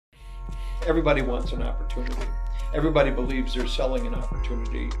Everybody wants an opportunity. Everybody believes they're selling an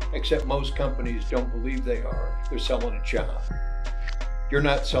opportunity, except most companies don't believe they are. They're selling a job. You're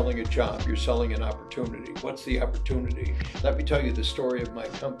not selling a job, you're selling an opportunity. What's the opportunity? Let me tell you the story of my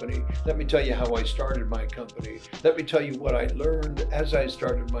company. Let me tell you how I started my company. Let me tell you what I learned as I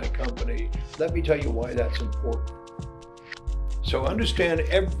started my company. Let me tell you why that's important. So understand,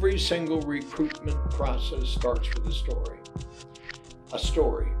 every single recruitment process starts with a story. A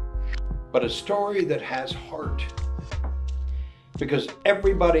story, but a story that has heart. Because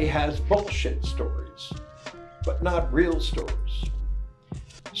everybody has bullshit stories, but not real stories.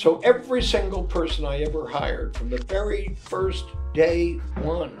 So every single person I ever hired, from the very first day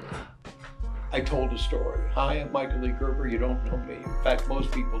one, I told a story. Hi, I'm Michael Gerber. You don't know me. In fact, most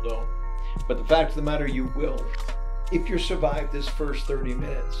people don't. But the fact of the matter, you will, if you survive this first 30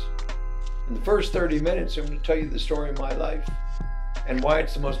 minutes. In the first 30 minutes, I'm going to tell you the story of my life and why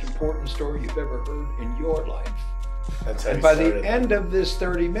it's the most important story you've ever heard in your life. And by the end of this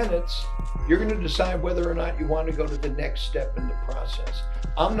 30 minutes, you're going to decide whether or not you want to go to the next step in the process.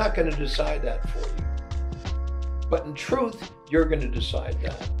 I'm not going to decide that for you. But in truth, you're going to decide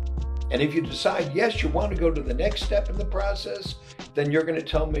that. And if you decide, yes, you want to go to the next step in the process, then you're going to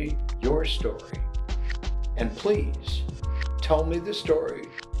tell me your story. And please, tell me the story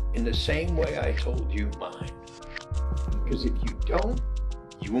in the same way I told you mine. Because if you don't,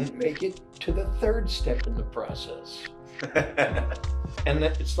 you won't make it to the third step in the process. And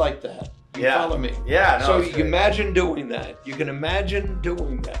it's like that. You follow me? Yeah. No, so you imagine doing that. You can imagine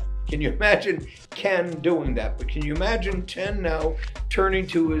doing that. Can you imagine Ken doing that? But can you imagine Ken now turning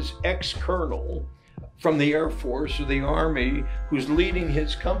to his ex-colonel from the Air Force or the Army who's leading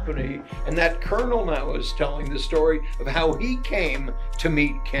his company, and that colonel now is telling the story of how he came to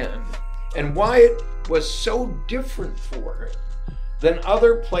meet Ken and why it was so different for him than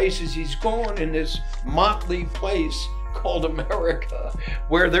other places he's gone in this motley place called America,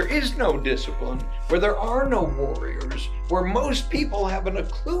 where there is no discipline, where there are no warriors, where most people haven't a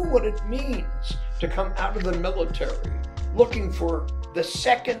clue what it means to come out of the military, looking for the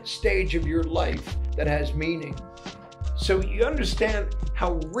second stage of your life that has meaning. So you understand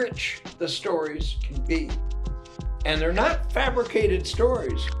how rich the stories can be. And they're not fabricated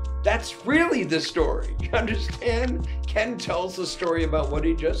stories. That's really the story. You understand? Ken tells the story about what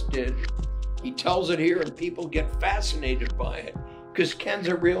he just did. He tells it here and people get fascinated by it because Ken's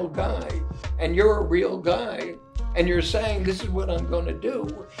a real guy and you're a real guy and you're saying, this is what I'm going to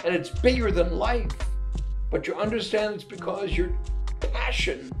do, and it's bigger than life. But you understand it's because your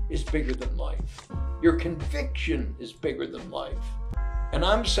passion is bigger than life. Your conviction is bigger than life. And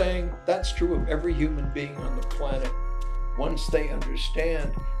I'm saying that's true of every human being on the planet. Once they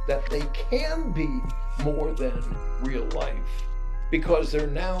understand that they can be more than real life, because they're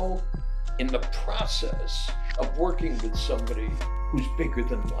now in the process of working with somebody who's bigger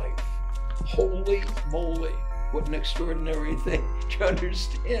than life. Holy moly, what an extraordinary thing. Do you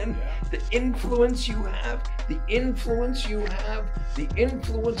understand? The influence you have, the influence you have, the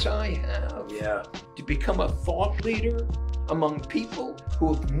influence I have to become a thought leader among people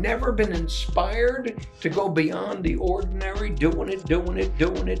who have never been inspired to go beyond the ordinary, doing it,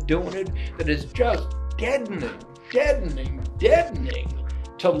 that is just deadening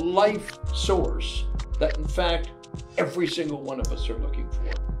to life source that in fact every single one of us are looking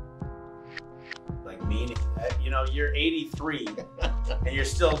for. Like meaning, you know, you're 83 and you're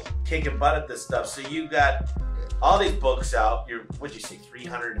still kicking butt at this stuff. So you got all these books out. You're, what'd you say,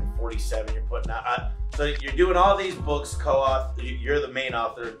 347 you're putting out. So you're doing all these books, co-author. You're the main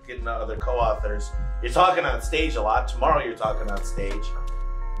author, getting other co-authors. You're talking on stage a lot. Tomorrow you're talking on stage.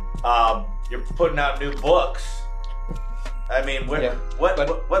 You're putting out new books. I mean,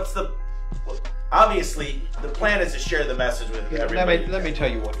 what's the... Obviously, the plan is to share the message with everybody. Let me tell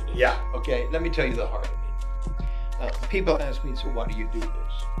you what it is. Yeah. Okay, let me tell you the heart of it. People ask me, so why do you do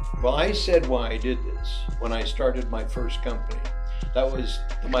this? Well, I said why I did this when I started my first company. That was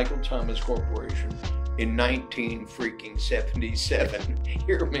the Michael Thomas Corporation in 1977.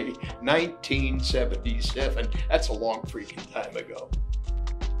 Hear me, 1977. That's a long freaking time ago.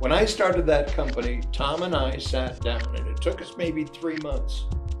 When I started that company, Tom and I sat down, and it took us maybe 3 months.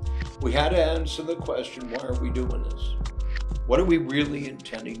 We had to answer the question, why are we doing this? What are we really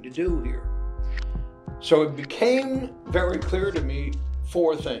intending to do here? So it became very clear to me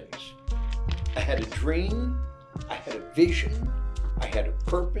 4 things. I had a dream, I had a vision, I had a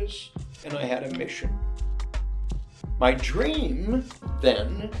purpose, and I had a mission. My dream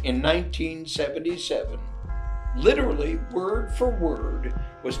then, in 1977, literally word for word,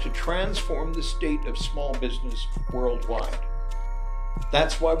 was to transform the state of small business worldwide.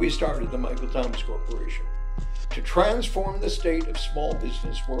 That's why we started the Michael Thomas Corporation, to transform the state of small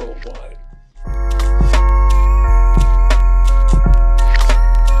business worldwide.